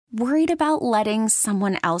Worried about letting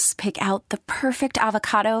someone else pick out the perfect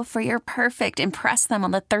avocado for your perfect impress them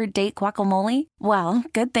on the third date guacamole? Well,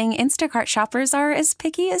 good thing Instacart shoppers are as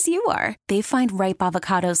picky as you are. They find ripe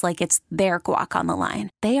avocados like it's their guac on the line.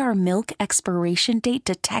 They are milk expiration date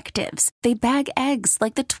detectives. They bag eggs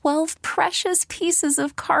like the 12 precious pieces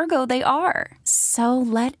of cargo they are. So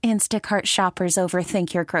let Instacart shoppers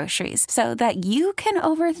overthink your groceries so that you can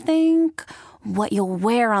overthink what you'll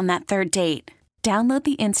wear on that third date. Download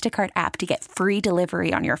the Instacart app to get free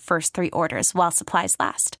delivery on your first 3 orders while supplies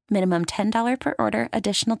last. Minimum $10 per order.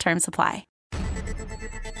 Additional terms apply.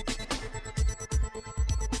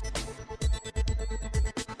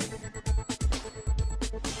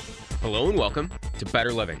 Hello and welcome to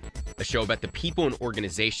Better Living, a show about the people and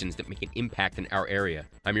organizations that make an impact in our area.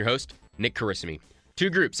 I'm your host, Nick Carissimi. 2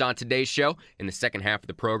 groups on today's show. In the second half of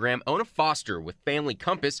the program, Ona Foster with Family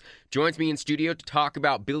Compass joins me in studio to talk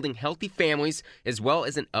about building healthy families as well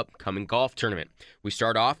as an upcoming golf tournament. We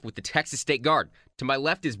start off with the Texas State Guard. To my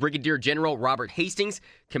left is Brigadier General Robert Hastings,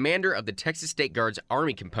 commander of the Texas State Guard's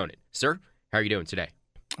Army component. Sir, how are you doing today?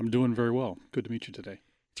 I'm doing very well. Good to meet you today.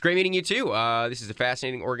 It's great meeting you too. This is a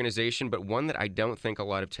fascinating organization, but one that I don't think a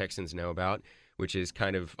lot of Texans know about, which is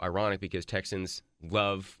kind of ironic because Texans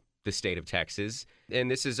love the state of Texas.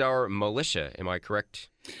 And this is our militia. Am I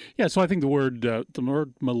correct? Yeah, so I think the word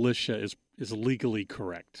militia is legally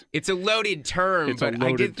correct. It's a loaded term,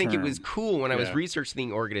 I did think it was cool when I was researching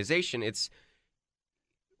the organization. Is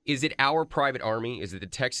it our private army? Is it the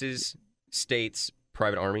Texas State's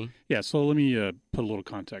private army? Yeah, so let me put a little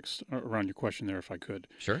context around your question there, if I could.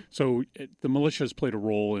 Sure. So the militia has played a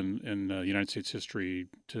role in United States history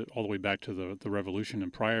all the way back to the Revolution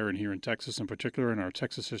and prior, and here in Texas in particular. In our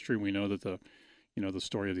Texas history, we know that the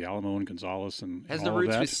story of the Alamo and Gonzales and has all the roots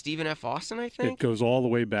of that. with Stephen F. Austin, I think? It goes all the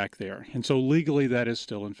way back there. And so legally, that is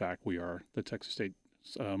still, in fact, we are the Texas State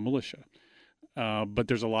militia. But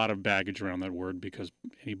there's a lot of baggage around that word because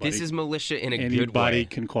anybody... This is militia in a good way. Anybody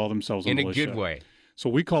can call themselves a militia. In a good way. So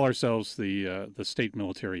we call ourselves the state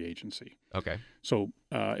military agency. Okay. So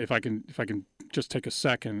if I can just take a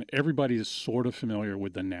second, everybody is sort of familiar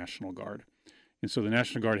with the National Guard. And so the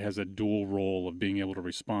National Guard has a dual role of being able to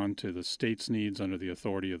respond to the state's needs under the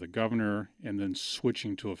authority of the governor and then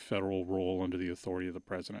switching to a federal role under the authority of the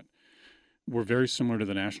president. We're very similar to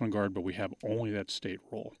the National Guard, but we have only that state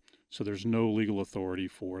role. So there's no legal authority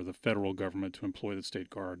for the federal government to employ the state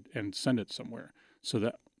guard and send it somewhere. So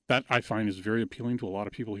that I find is very appealing to a lot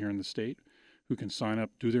of people here in the state who can sign up,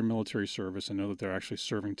 do their military service, and know that they're actually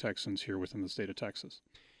serving Texans here within the state of Texas.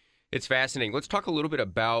 It's fascinating. Let's talk a little bit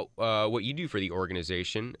about what you do for the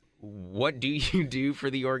organization. What do you do for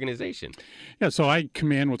the organization? Yeah, so I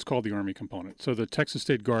command what's called the Army component. So the Texas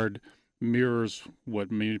State Guard mirrors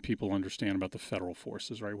what many people understand about the federal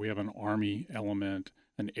forces, right? We have an Army element,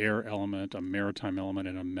 an air element, a maritime element,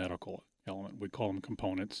 and a medical element. We call them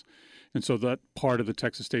components. And so that part of the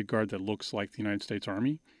Texas State Guard that looks like the United States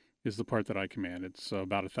Army is the part that I command. It's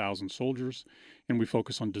about 1,000 soldiers, and we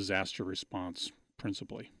focus on disaster response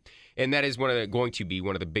principally. And that is going to be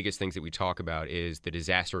one of the biggest things that we talk about is the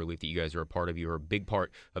disaster relief that you guys are a part of. You're a big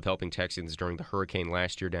part of helping Texans during the hurricane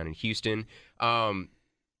last year down in Houston.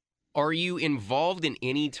 Are you involved in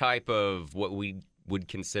any type of what we would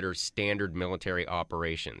consider standard military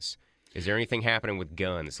operations? Is there anything happening with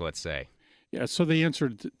guns, let's say? Yeah, so the answer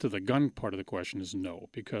to the gun part of the question is no,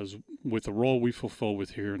 because with the role we fulfill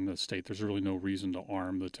with here in the state, there's really no reason to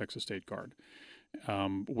arm the Texas State Guard.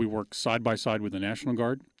 We work side by side with the National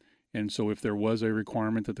Guard, and so if there was a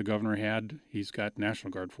requirement that the governor had, he's got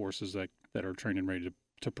National Guard forces that are trained and ready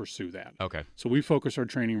to pursue that. Okay. So we focus our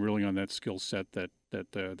training really on that skill set that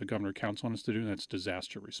the governor counts on us to do, and that's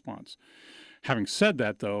disaster response. Having said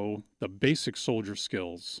that, though, the basic soldier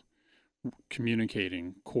skills,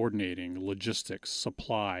 communicating, coordinating, logistics,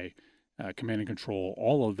 supply, command and control,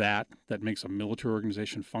 all of that makes a military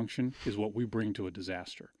organization function is what we bring to a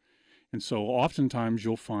disaster. And so oftentimes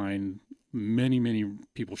you'll find many, many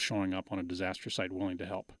people showing up on a disaster site willing to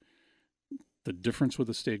help. The difference with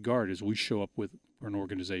the State Guard is we show up we're an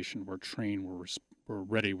organization, we're trained, we're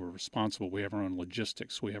ready, we're responsible, we have our own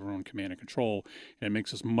logistics, we have our own command and control, and it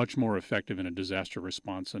makes us much more effective in a disaster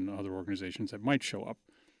response than other organizations that might show up.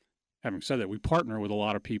 Having said that, we partner with a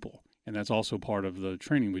lot of people, and that's also part of the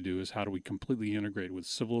training we do is how do we completely integrate with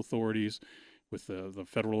civil authorities, with the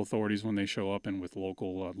federal authorities when they show up, and with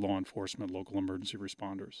local law enforcement, local emergency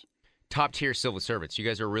responders. Top-tier civil servants. You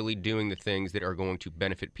guys are really doing the things that are going to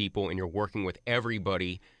benefit people, and you're working with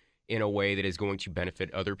everybody in a way that is going to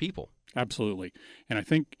benefit other people. Absolutely. And I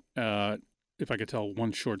think if I could tell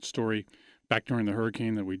one short story, Back during the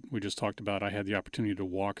hurricane that we just talked about, I had the opportunity to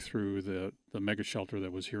walk through the mega shelter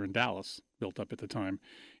that was here in Dallas, built up at the time.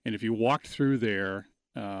 And if you walked through there,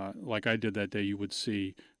 like I did that day, you would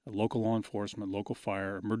see local law enforcement, local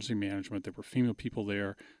fire, emergency management. There were female people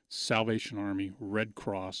there, Salvation Army, Red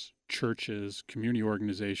Cross, churches, community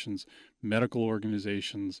organizations, medical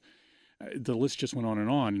organizations. The list just went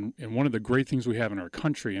on. And one of the great things we have in our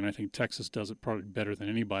country, and I think Texas does it probably better than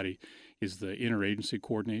anybody, is the interagency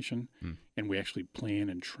coordination. And we actually plan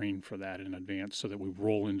and train for that in advance so that we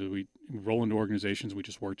roll into organizations. We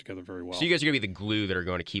just work together very well. So you guys are going to be the glue that are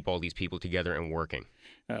going to keep all these people together and working.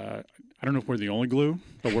 I don't know if we're the only glue,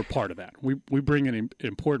 but we're part of that. We bring an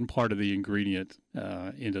important part of the ingredient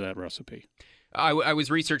into that recipe. I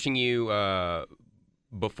was researching you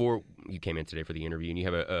before you came in today for the interview, and you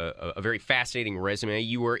have a very fascinating resume.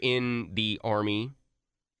 You were in the Army,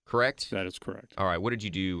 correct? That is correct. All right. What did you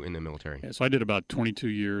do in the military? Yeah, so I did about 22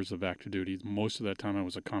 years of active duty. Most of that time I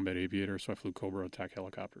was a combat aviator, so I flew Cobra attack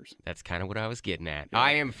helicopters. That's kind of what I was getting at. Yeah.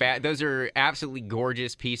 I am fat. Those are absolutely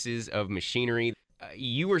gorgeous pieces of machinery.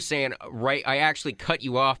 You were saying, right, I actually cut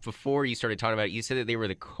you off before you started talking about it. You said that they were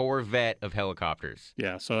the Corvette of helicopters.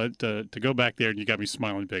 Yeah, so to go back there, you got me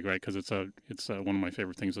smiling big, right? Because it's one of my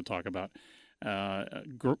favorite things to talk about.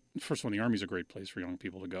 First of all, the Army's a great place for young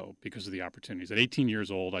people to go because of the opportunities. At 18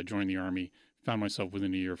 years old, I joined the Army, found myself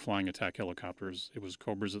within a year flying attack helicopters. It was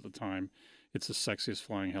Cobras at the time. It's the sexiest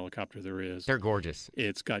flying helicopter there is. They're gorgeous.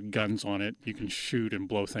 It's got guns on it. You can shoot and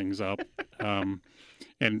blow things up.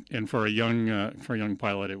 And for a young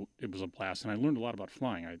pilot, it was a blast. And I learned a lot about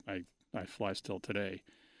flying. I fly still today.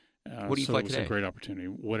 What do you fly today? So it was a great opportunity.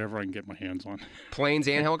 Whatever I can get my hands on. Planes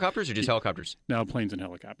and helicopters, or just helicopters? No, planes and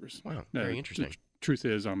helicopters. Wow, very interesting. The truth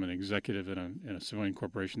is, I'm an executive in a civilian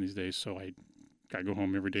corporation these days, so I go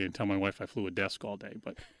home every day and tell my wife I flew a desk all day.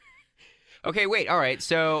 But okay, wait. All right.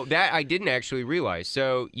 So that I didn't actually realize.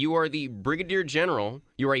 So you are the Brigadier General.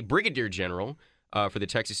 You are a Brigadier General for the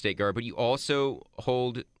Texas State Guard, but you also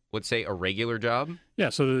hold, let's say, a regular job? Yeah.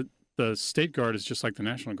 So the State Guard is just like the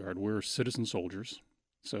National Guard. We're citizen soldiers.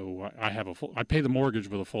 So I pay the mortgage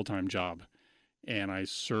with a full-time job, and I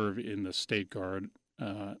serve in the State Guard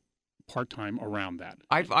part-time around that.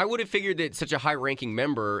 I would have figured that such a high-ranking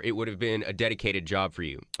member, it would have been a dedicated job for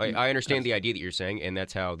you. I understand the idea that you're saying, and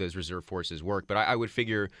that's how those reserve forces work, but I would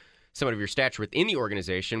figure someone of your stature within the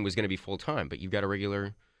organization was going to be full-time, but you've got a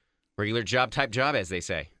regular job-type job, as they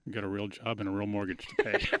say. You've got a real job and a real mortgage to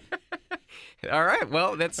pay. All right.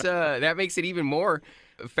 Well, that makes it even more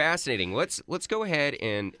fascinating. Let's go ahead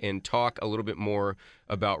and talk a little bit more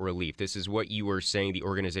about relief. This is what you were saying the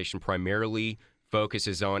organization primarily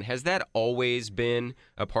focuses on. Has that always been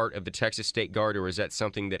a part of the Texas State Guard, or is that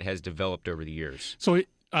something that has developed over the years? So,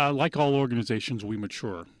 like all organizations, we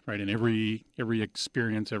mature, right? And every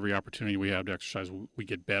experience, every opportunity we have to exercise, we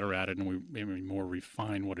get better at it, and we maybe more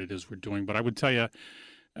refine what it is we're doing. But I would tell you,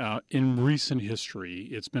 in recent history,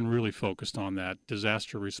 it's been really focused on that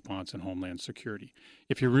disaster response and homeland security.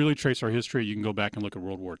 If you really trace our history, you can go back and look at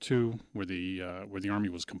World War II, where the Army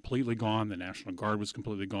was completely gone, the National Guard was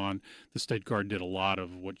completely gone. The State Guard did a lot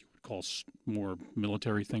of what you would call more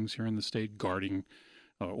military things here in the state, guarding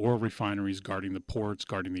oil refineries, guarding the ports,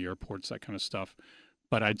 guarding the airports, that kind of stuff.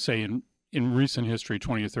 But I'd say in recent history,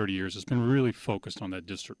 20 or 30 years, it's been really focused on that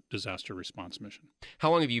disaster response mission.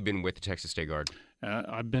 How long have you been with the Texas State Guard?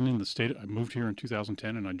 I've been in the state. I moved here in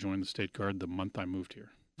 2010, and I joined the State Guard the month I moved here.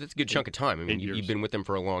 That's a good chunk of time. I mean, you've been with them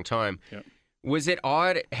for a long time. Yep. Was it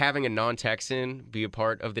odd having a non-Texan be a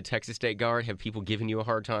part of the Texas State Guard? Have people given you a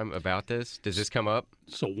hard time about this? Does this come up?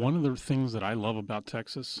 So one of the things that I love about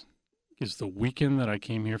Texas is the weekend that I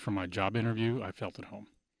came here for my job interview, I felt at home.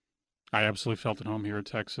 I absolutely felt at home here in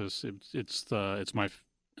Texas.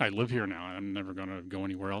 I live here now. I'm never going to go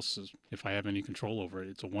anywhere else if I have any control over it.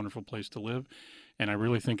 It's a wonderful place to live, and I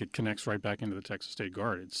really think it connects right back into the Texas State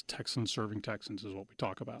Guard. It's Texans serving Texans is what we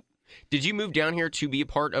talk about. Did you move down here to be a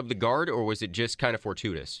part of the Guard, or was it just kind of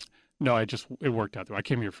fortuitous? No, it worked out there. I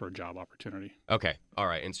came here for a job opportunity. Okay, all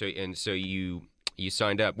right, and so you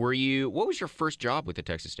signed up. What was your first job with the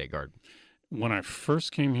Texas State Guard? When I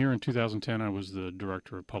first came here in 2010, I was the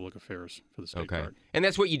director of public affairs for the State Guard. And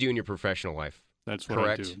that's what you do in your professional life. That's what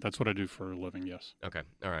correct? I do. That's what I do for a living. Yes. Okay.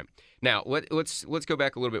 All right. Now let's go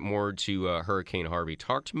back a little bit more to Hurricane Harvey.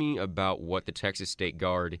 Talk to me about what the Texas State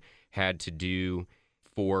Guard had to do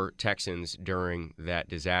for Texans during that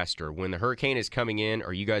disaster. When the hurricane is coming in,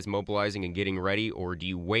 are you guys mobilizing and getting ready, or do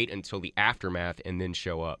you wait until the aftermath and then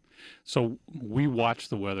show up? So we watch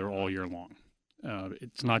the weather all year long.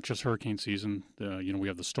 It's not just hurricane season. We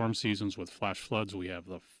have the storm seasons with flash floods. We have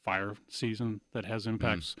the fire season that has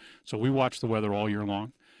impacts. So we watch the weather all year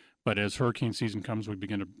long. But as hurricane season comes, we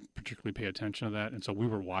begin to particularly pay attention to that. And so we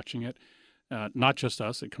were watching it. Not just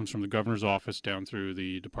us. It comes from the governor's office down through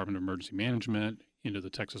the Department of Emergency Management into the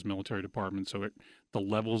Texas Military Department. So the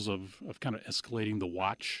levels of kind of escalating the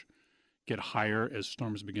watch get higher as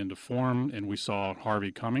storms begin to form. And we saw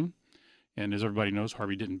Harvey coming. And as everybody knows,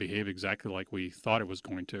 Harvey didn't behave exactly like we thought it was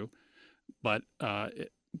going to. But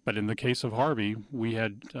in the case of Harvey, we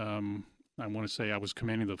had, I want to say I was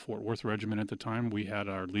commanding the Fort Worth Regiment at the time. We had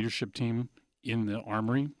our leadership team in the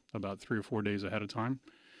Armory about 3 or 4 days ahead of time,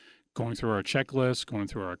 going through our checklist, going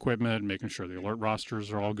through our equipment, making sure the alert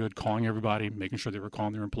rosters are all good, calling everybody, making sure they were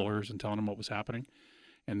calling their employers and telling them what was happening.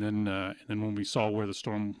 And then when we saw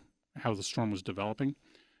how the storm was developing,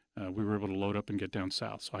 we were able to load up and get down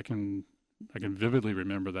south. So I can vividly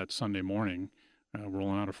remember that Sunday morning,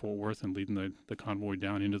 rolling out of Fort Worth and leading the convoy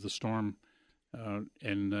down into the storm,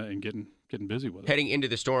 and getting busy with it. Heading into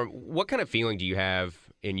the storm, what kind of feeling do you have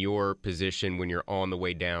in your position when you're on the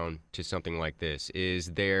way down to something like this?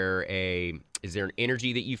 Is there an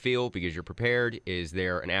energy that you feel because you're prepared? Is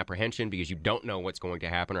there an apprehension because you don't know what's going to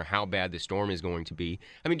happen or how bad the storm is going to be?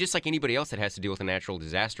 I mean, just like anybody else that has to deal with a natural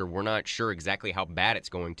disaster, we're not sure exactly how bad it's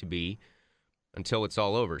going to be until it's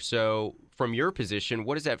all over. So from your position,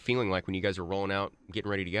 what is that feeling like when you guys are rolling out, getting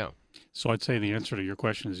ready to go? So I'd say the answer to your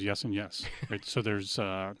question is yes and yes. Right? So there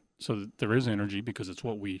is energy because it's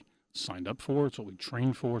what we signed up for, it's what we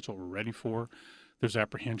trained for, it's what we're ready for. There's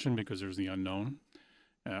apprehension because there's the unknown.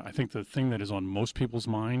 I think the thing that is on most people's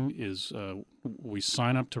mind is we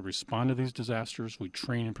sign up to respond to these disasters, we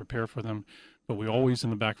train and prepare for them, but we always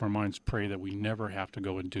in the back of our minds pray that we never have to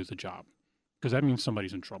go and do the job because that means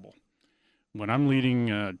somebody's in trouble. When I'm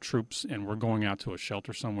leading troops and we're going out to a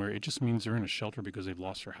shelter somewhere, it just means they're in a shelter because they've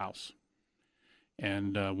lost their house.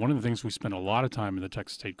 And one of the things we spend a lot of time in the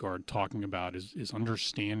Texas State Guard talking about is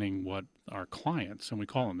understanding what our clients, and we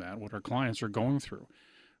call them that, what our clients are going through,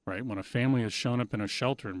 right? When a family has shown up in a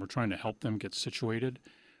shelter and we're trying to help them get situated,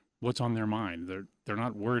 what's on their mind? They're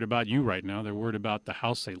not worried about you right now. They're worried about the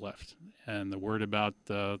house they left, and they're worried about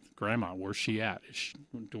grandma. Where's she at?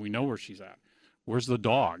 Do we know where she's at? Where's the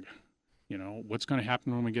dog? You know, what's going to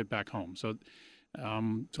happen when we get back home? So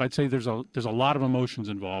I'd say there's a lot of emotions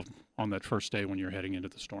involved on that first day when you're heading into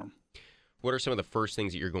the storm. What are some of the first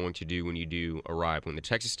things that you're going to do when you do arrive? When the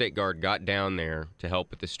Texas State Guard got down there to help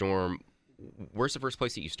with the storm, where's the first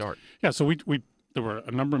place that you start? Yeah, so there were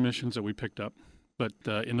a number of missions that we picked up, but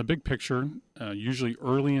in the big picture, usually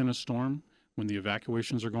early in a storm, when the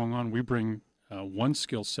evacuations are going on, we bring one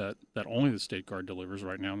skill set that only the State Guard delivers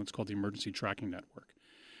right now, and it's called the Emergency Tracking Network.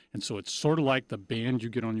 And so it's sort of like the band you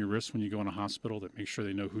get on your wrist when you go in a hospital that makes sure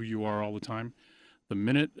they know who you are all the time. The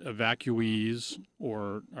minute evacuees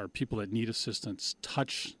or people that need assistance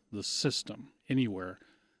touch the system anywhere,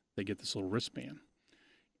 they get this little wristband.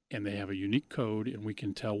 And they have a unique code, and we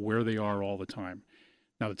can tell where they are all the time.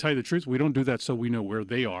 Now, to tell you the truth, we don't do that so we know where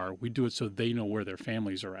they are. We do it so they know where their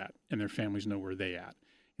families are at, and their families know where they at.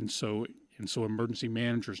 And so emergency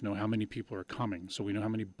managers know how many people are coming, so we know how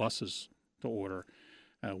many buses to order.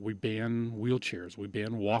 We ban wheelchairs, we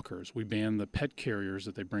ban walkers, we ban the pet carriers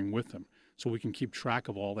that they bring with them, so we can keep track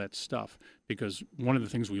of all that stuff. Because one of the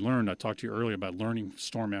things we learned, I talked to you earlier about learning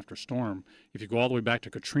storm after storm, if you go all the way back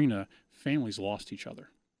to Katrina, families lost each other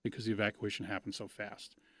because the evacuation happened so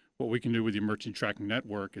fast. What we can do with the Emergency Tracking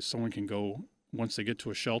Network is someone can go, once they get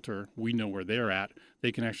to a shelter, we know where they're at,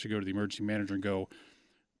 they can actually go to the emergency manager and go,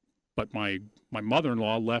 but my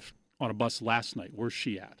mother-in-law left on a bus last night, where's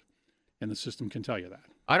she at? And the system can tell you that.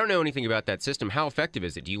 I don't know anything about that system. How effective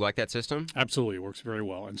is it? Do you like that system? Absolutely. It works very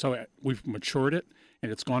well. And so we've matured it,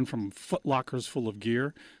 and it's gone from foot lockers full of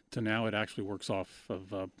gear to now it actually works off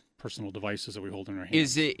of personal devices that we hold in our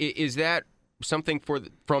hands. Is that something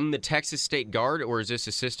from the Texas State Guard, or is this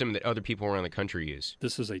a system that other people around the country use?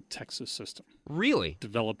 This is a Texas system. Really?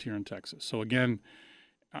 Developed here in Texas. So again,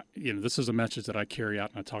 this is a message that I carry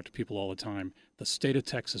out and I talk to people all the time. The state of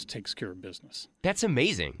Texas takes care of business. That's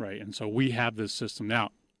amazing. Right. And so we have this system.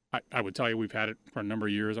 Now, I would tell you we've had it for a number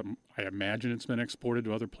of years. I imagine it's been exported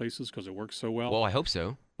to other places because it works so well. Well, I hope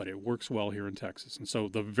so. But it works well here in Texas. And so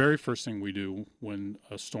the very first thing we do when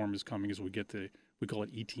a storm is coming is we call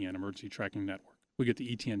it ETN, Emergency Tracking Network. We get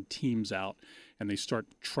the ETN teams out, and they start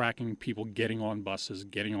tracking people getting on buses,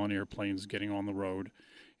 getting on airplanes, getting on the road.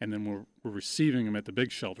 And then we're receiving them at the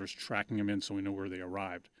big shelters, tracking them in so we know where they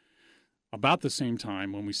arrived. About the same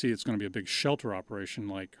time, when we see it's going to be a big shelter operation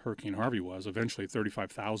like Hurricane Harvey was, eventually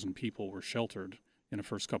 35,000 people were sheltered in the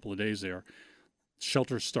first couple of days there.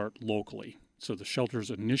 Shelters start locally. So the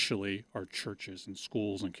shelters initially are churches and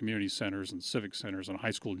schools and community centers and civic centers and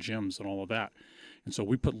high school gyms and all of that. And so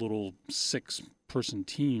we put little 6-person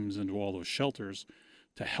teams into all those shelters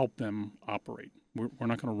to help them operate. We're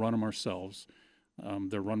not going to run them ourselves.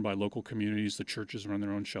 They're run by local communities. The churches run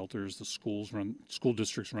their own shelters. The school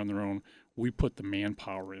districts run their own. We put the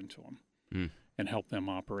manpower into them and help them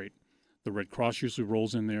operate. The Red Cross usually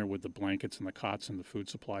rolls in there with the blankets and the cots and the food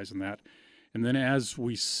supplies and that. And then as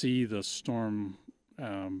we see the storm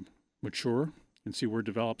mature and see where it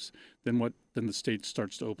develops, then the state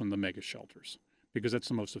starts to open the mega shelters, because that's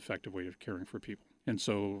the most effective way of caring for people. And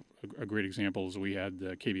so a great example is we had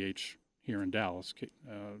the KBH here in Dallas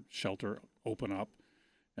shelter open up.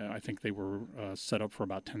 I think they were set up for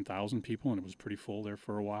about 10,000 people, and it was pretty full there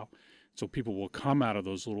for a while. So people will come out of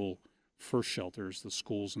those little first shelters, the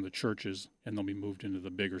schools and the churches, and they'll be moved into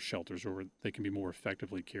the bigger shelters where they can be more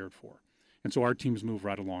effectively cared for. And so our teams move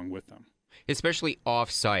right along with them. Especially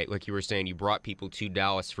off-site, like you were saying, you brought people to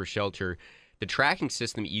Dallas for shelter. The tracking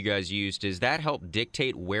system that you guys use, does that help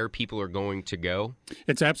dictate where people are going to go?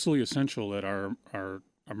 It's absolutely essential that our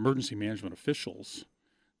emergency management officials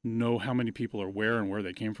know how many people are where and where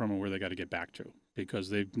they came from and where they got to get back to. Because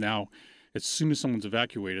they've now, as soon as someone's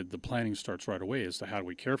evacuated, the planning starts right away as to how do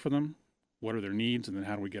we care for them, what are their needs, and then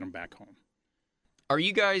how do we get them back home. Are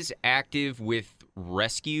you guys active with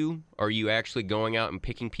rescue? Are you actually going out and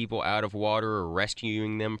picking people out of water or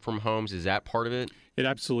rescuing them from homes? Is that part of it? It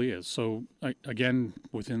absolutely is. So, again,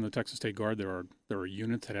 within the Texas State Guard, there are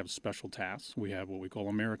units that have special tasks. We have what we call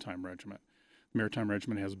a maritime regiment. The maritime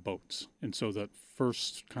regiment has boats. And so the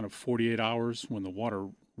first kind of 48 hours when the water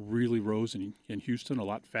really rose in Houston, a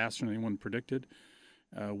lot faster than anyone predicted,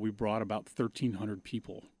 we brought about 1,300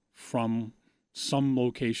 people from some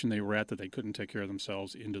location they were at that they couldn't take care of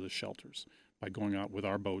themselves into the shelters by going out with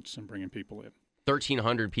our boats and bringing people in.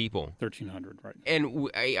 1,300 people. 1,300, right. And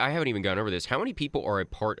I haven't even gone over this. How many people are a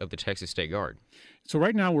part of the Texas State Guard? So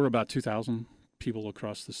right now we're about 2,000 people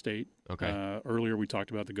across the state. Okay. Earlier we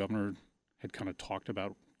talked about the governor had kind of talked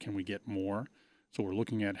about can we get more. So we're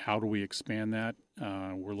looking at how do we expand that.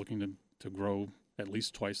 We're looking to grow at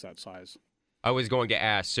least twice that size. I was going to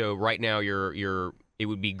ask. So right now it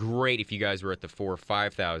would be great if you guys were at the 4,000 or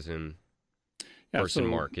 5,000 person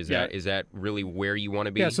mark. Is that really where you want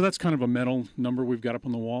to be? Yeah, so that's kind of a mental number we've got up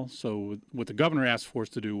on the wall. So what the governor asked for us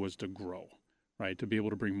to do was to grow, right, to be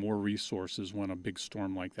able to bring more resources when a big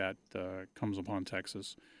storm like that comes upon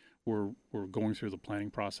Texas. We're going through the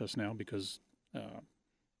planning process now because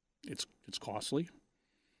it's costly,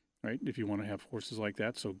 right, if you want to have forces like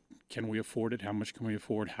that. So can we afford it? How much can we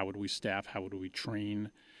afford? How would we staff? How would we train?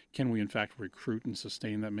 Can we, in fact, recruit and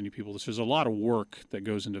sustain that many people? There's a lot of work that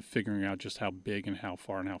goes into figuring out just how big and how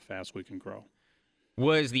far and how fast we can grow.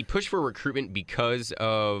 Was the push for recruitment because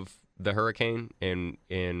of the hurricane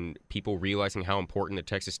and people realizing how important the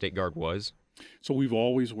Texas State Guard was? So we've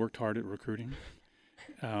always worked hard at recruiting.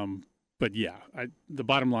 But, yeah, the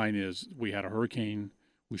bottom line is we had a hurricane.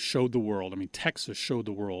 We showed the world. I mean, Texas showed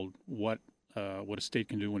the world what a state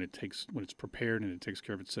can do when it's prepared and it takes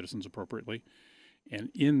care of its citizens appropriately.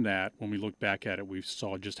 And in that, when we look back at it, we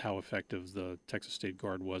saw just how effective the Texas State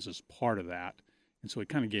Guard was as part of that. And so it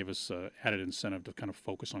kind of gave us added incentive to kind of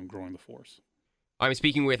focus on growing the force. I'm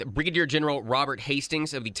speaking with Brigadier General Robert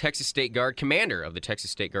Hastings of the Texas State Guard, commander of the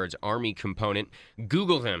Texas State Guard's Army component.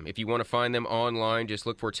 Google them if you want to find them online. Just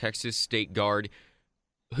look for Texas State Guard.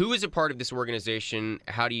 Who is a part of this organization?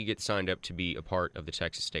 How do you get signed up to be a part of the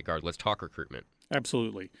Texas State Guard? Let's talk recruitment.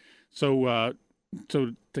 Absolutely. So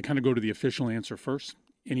to kind of go to the official answer first,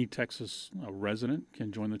 any Texas resident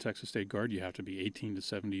can join the Texas State Guard. You have to be 18 to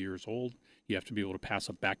 70 years old. You have to be able to pass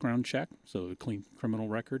a background check, so a clean criminal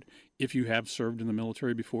record. If you have served in the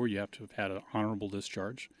military before, you have to have had an honorable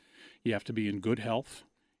discharge. You have to be in good health,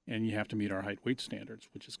 and you have to meet our height weight standards,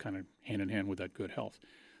 which is kind of hand in hand with that good health.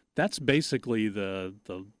 That's basically the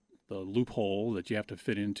loophole that you have to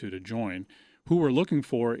fit into to join. Who we're looking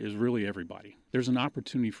for is really everybody. There's an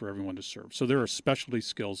opportunity for everyone to serve. So there are specialty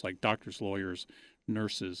skills like doctors, lawyers,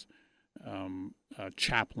 nurses,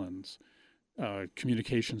 chaplains,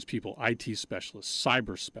 communications people, IT specialists,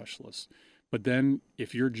 cyber specialists. But then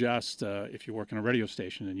if you're if you work in a radio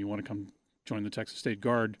station and you want to come join the Texas State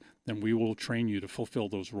Guard, then we will train you to fulfill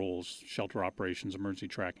those roles, shelter operations, emergency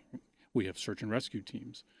tracking. We have search and rescue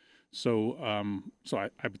teams. So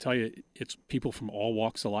I would tell you, it's people from all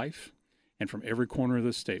walks of life and from every corner of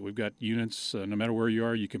the state. We've got units, no matter where you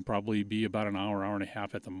are, you can probably be about an hour, hour and a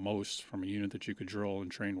half at the most from a unit that you could drill and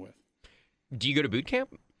train with. Do you go to boot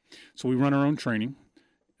camp? So we run our own training.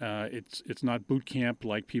 It's not boot camp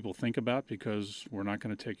like people think about, because we're not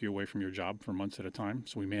going to take you away from your job for months at a time.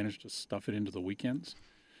 So we manage to stuff it into the weekends.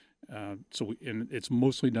 And it's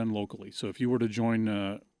mostly done locally. So if you were to join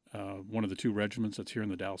one of the two regiments that's here in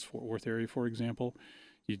the Dallas-Fort Worth area, for example,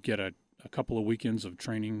 you'd get a couple of weekends of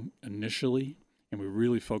training initially, and we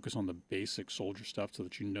really focus on the basic soldier stuff so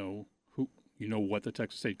that you know what the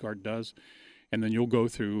Texas State Guard does. And then you'll go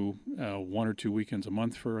through 1 or 2 weekends a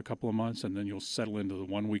month for a couple of months, and then you'll settle into the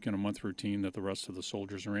 1 weekend a month routine that the rest of the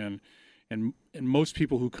soldiers are in. And most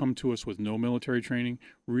people who come to us with no military training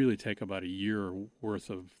really take about a year worth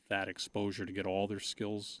of that exposure to get all their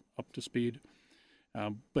skills up to speed.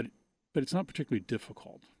 But it's not particularly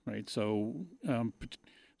difficult, right? So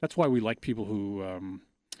that's why we like people who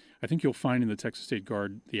I think you'll find in the Texas State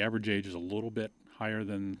Guard, the average age is a little bit higher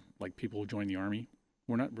than like people who join the Army.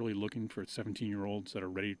 We're not really looking for 17-year-olds that are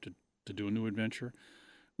ready to do a new adventure.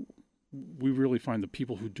 We really find the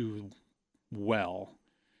people who do well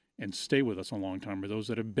and stay with us a long time are those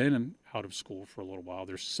that have been out of school for a little while.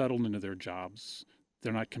 They're settled into their jobs.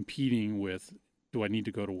 They're not competing with, do I need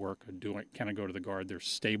to go to work, or can I go to the Guard? They're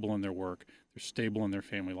stable in their work. They're stable in their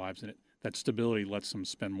family lives, and that stability lets them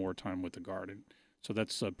spend more time with the Guard. And so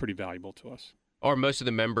that's pretty valuable to us. Are most of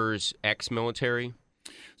the members ex-military?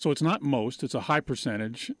 So it's not most. It's a high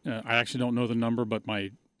percentage. I actually don't know the number, but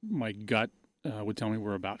my gut would tell me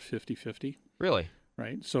we're about 50-50. Really?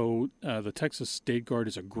 Right. So the Texas State Guard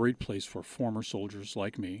is a great place for former soldiers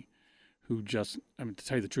like me who to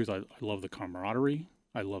tell you the truth, I love the camaraderie.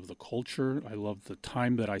 I love the culture. I love the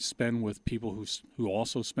time that I spend with people who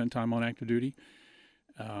also spend time on active duty.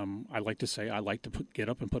 I like to say I like to get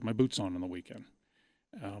up and put my boots on the weekend.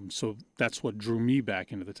 So that's what drew me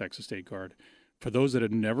back into the Texas State Guard. For those that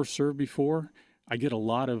had never served before, I get a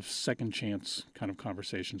lot of second chance kind of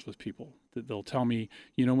conversations with people. They'll tell me,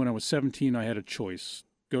 when I was 17, I had a choice,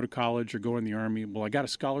 go to college or go in the Army. Well, I got a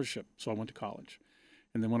scholarship, so I went to college.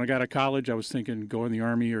 And then when I got to college, I was thinking, go in the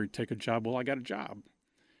Army or take a job. Well, I got a job.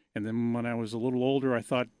 And then when I was a little older, I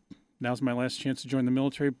thought, now's my last chance to join the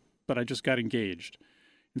military, but I just got engaged.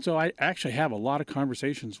 And so I actually have a lot of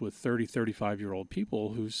conversations with 30, 35-year-old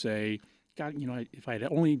people who say, God, if I had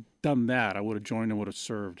only done that, I would have joined and would have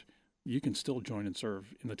served. You can still join and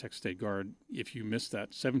serve in the Texas State Guard if you missed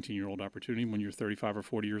that 17-year-old opportunity when you're 35 or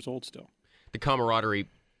 40 years old still. The camaraderie,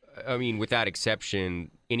 without exception,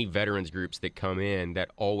 any veterans groups that come in, that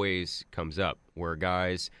always comes up, where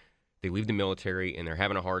guys, they leave the military and they're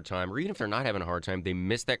having a hard time, or even if they're not having a hard time, they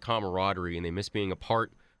miss that camaraderie and they miss being a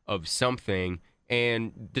part of something,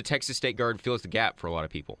 and the Texas State Guard fills the gap for a lot of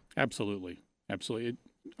people. Absolutely.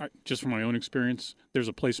 Just from my own experience, there's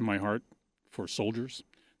a place in my heart for soldiers.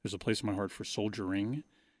 There's a place in my heart for soldiering,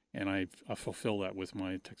 and I fulfill that with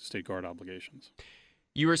my Texas State Guard obligations.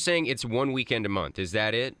 You were saying it's 1 weekend a month. Is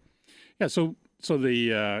that it? Yeah. So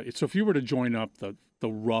if you were to join up, the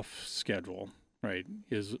rough schedule, right,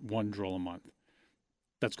 is one drill a month.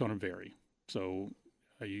 That's going to vary. So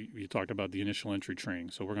you talked about the initial entry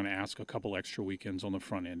training. So we're going to ask a couple extra weekends on the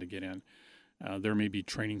front end to get in. There may be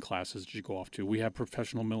training classes that you go off to. We have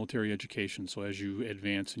professional military education, so as you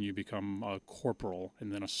advance and you become a corporal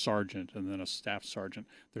and then a sergeant and then a staff sergeant,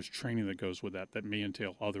 there's training that goes with that may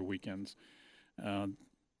entail other weekends.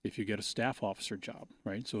 If you get a staff officer job,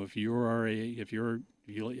 right? So if you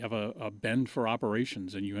have a bend for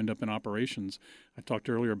operations and you end up in operations, I talked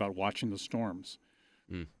earlier about watching the storms.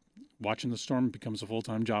 Watching the storm becomes a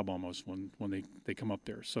full-time job almost when they come up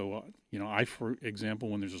there. So, for example,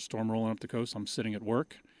 when there's a storm rolling up the coast, I'm sitting at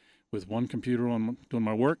work with one computer on doing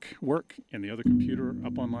my work, and the other computer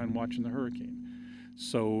up online watching the hurricane.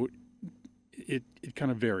 So it kind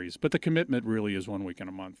of varies, but the commitment really is 1 weekend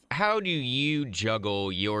a month. How do you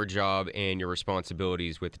juggle your job and your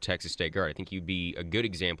responsibilities with the Texas State Guard? I think you'd be a good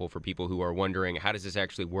example for people who are wondering, how does this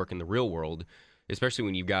actually work in the real world, especially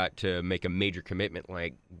when you've got to make a major commitment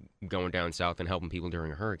like going down south and helping people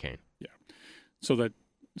during a hurricane? Yeah. So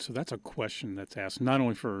that's a question that's asked not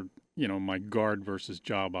only for, my Guard versus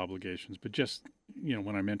job obligations, but just,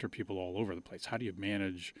 when I mentor people all over the place. How do you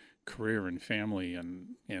manage career and family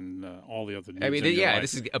and all the other needs in your life?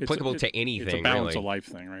 This is applicable to anything. It's a balance of life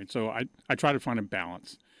thing, right? So I try to find a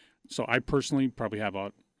balance. So I personally probably have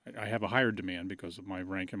a higher demand because of my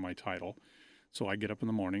rank and my title. So I get up in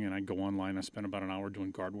the morning and I go online. I spend about an hour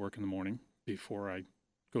doing Guard work in the morning before I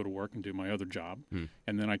go to work and do my other job.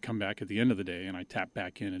 And then I come back at the end of the day and I tap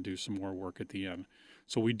back in and do some more work at the end.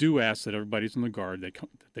 So we do ask that everybody's in the Guard,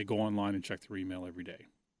 they go online and check their email every day,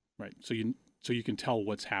 right? So you can tell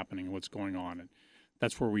what's happening and what's going on. And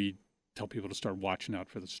that's where we tell people to start watching out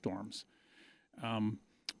for the storms.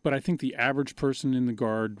 But I think the average person in the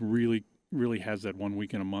Guard really really has that 1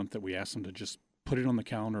 week in a month that we ask them to just put it on the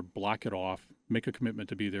calendar, block it off, make a commitment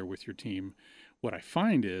to be there with your team. What I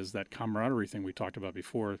find is that camaraderie thing we talked about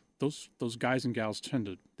before, those guys and gals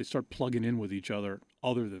they start plugging in with each other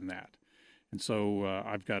than that. And so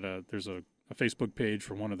there's a Facebook page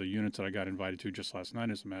for one of the units that I got invited to just last night,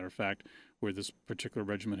 as a matter of fact, where this particular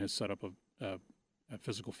regiment has set up a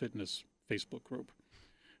physical fitness Facebook group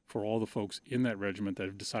for all the folks in that regiment that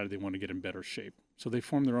have decided they want to get in better shape. So they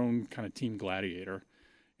form their own kind of team gladiator,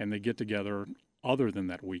 and they get together other than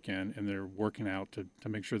that weekend, and they're working out to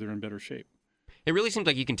make sure they're in better shape. It really seems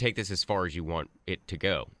like you can take this as far as you want it to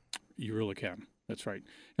go. You really can. That's right.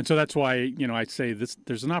 And so that's why, I say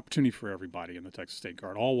there's an opportunity for everybody in the Texas State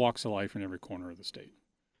Guard, all walks of life in every corner of the state.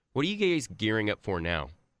 What are you guys gearing up for now?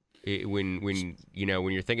 When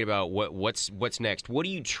you're thinking about what's next, what are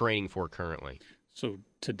you training for currently? So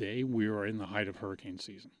today we are in the height of hurricane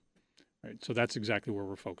season. Right. So that's exactly where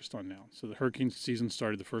we're focused on now. So the hurricane season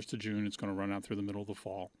started the 1st of June. It's going to run out through the middle of the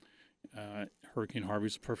fall. Hurricane Harvey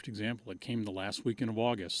is a perfect example. It came the last weekend of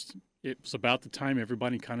August. It was about the time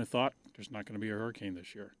everybody kind of thought there's not going to be a hurricane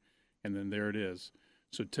this year. And then there it is.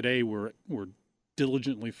 So today we're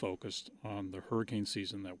diligently focused on the hurricane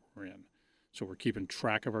season that we're in. So we're keeping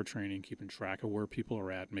track of our training, keeping track of where people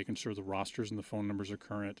are at, making sure the rosters and the phone numbers are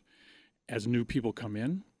current. As new people come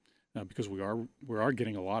in, because we are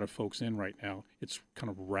getting a lot of folks in right now, it's kind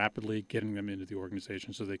of rapidly getting them into the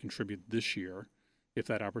organization so they contribute this year if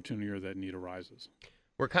that opportunity or that need arises.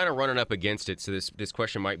 We're kind of running up against it, so this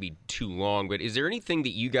question might be too long, but is there anything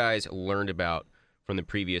that you guys learned about from the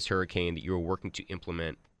previous hurricane that you were working to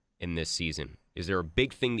implement in this season? Is there a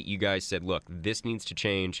big thing that you guys said, look, this needs to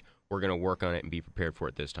change, we're going to work on it and be prepared for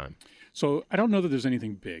it this time? So I don't know that there's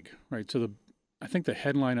anything big, right? So I think the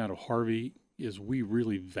headline out of Harvey is we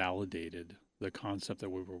really validated the concept that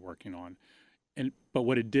we were working on. But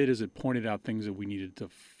what it did is it pointed out things that we needed to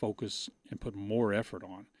focus and put more effort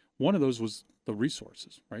on. One of those was the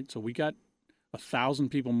resources, right? So we got 1,000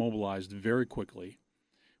 people mobilized very quickly.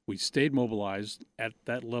 We stayed mobilized at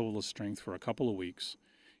that level of strength for a couple of weeks,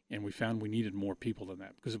 and we found we needed more people than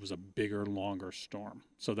that because it was a bigger, longer storm.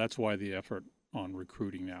 So that's why the effort on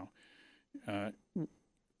recruiting now.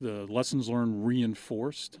 The lessons learned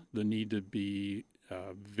reinforced the need to be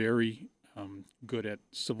very good at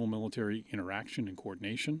civil-military interaction and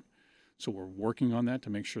coordination. So we're working on that to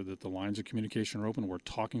make sure that the lines of communication are open. We're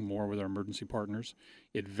talking more with our emergency partners.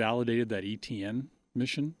 It validated that ETN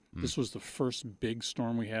mission. This was the first big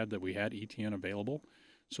storm we had that we had ETN available.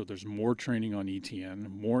 So there's more training on ETN,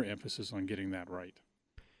 more emphasis on getting that right.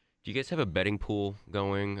 Do you guys have a betting pool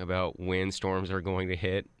going about when storms are going to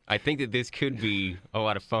hit? I think that this could be a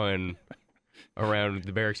lot of fun around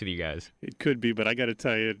the barracks with you guys. It could be, but I got to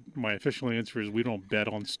tell you, my official answer is we don't bet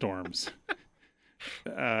on storms.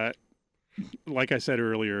 Like I said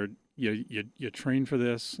earlier, you train for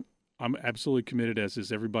this. I'm absolutely committed, as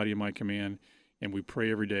is everybody in my command, and we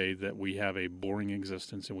pray every day that we have a boring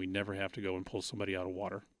existence and we never have to go and pull somebody out of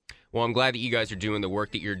water. Well, I'm glad that you guys are doing the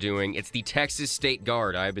work that you're doing. It's the Texas State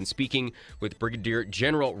Guard. I've been speaking with Brigadier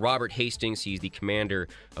General Robert Hastings. He's the commander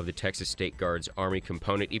of the Texas State Guard's Army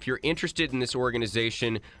component. If you're interested in this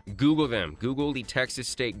organization, Google them. Google the Texas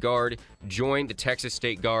State Guard. Join the Texas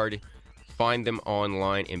State Guard. Find them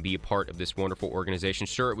online and be a part of this wonderful organization.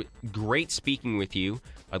 Sir, it was great speaking with you.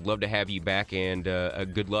 I'd love to have you back, and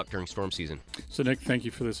good luck during storm season. So, Nick, thank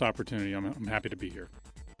you for this opportunity. I'm happy to be here.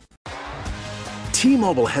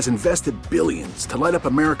 T-Mobile has invested billions to light up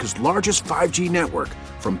America's largest 5G network,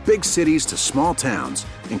 from big cities to small towns,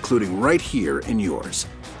 including right here in yours.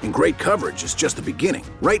 And great coverage is just the beginning.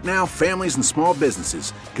 Right now, families and small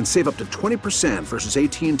businesses can save up to 20% versus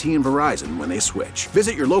AT&T and Verizon when they switch.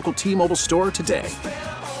 Visit your local T-Mobile store today.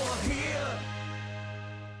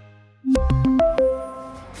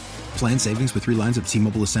 Plan savings with 3 lines of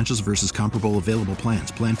T-Mobile Essentials versus comparable available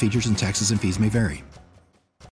plans. Plan features and taxes and fees may vary.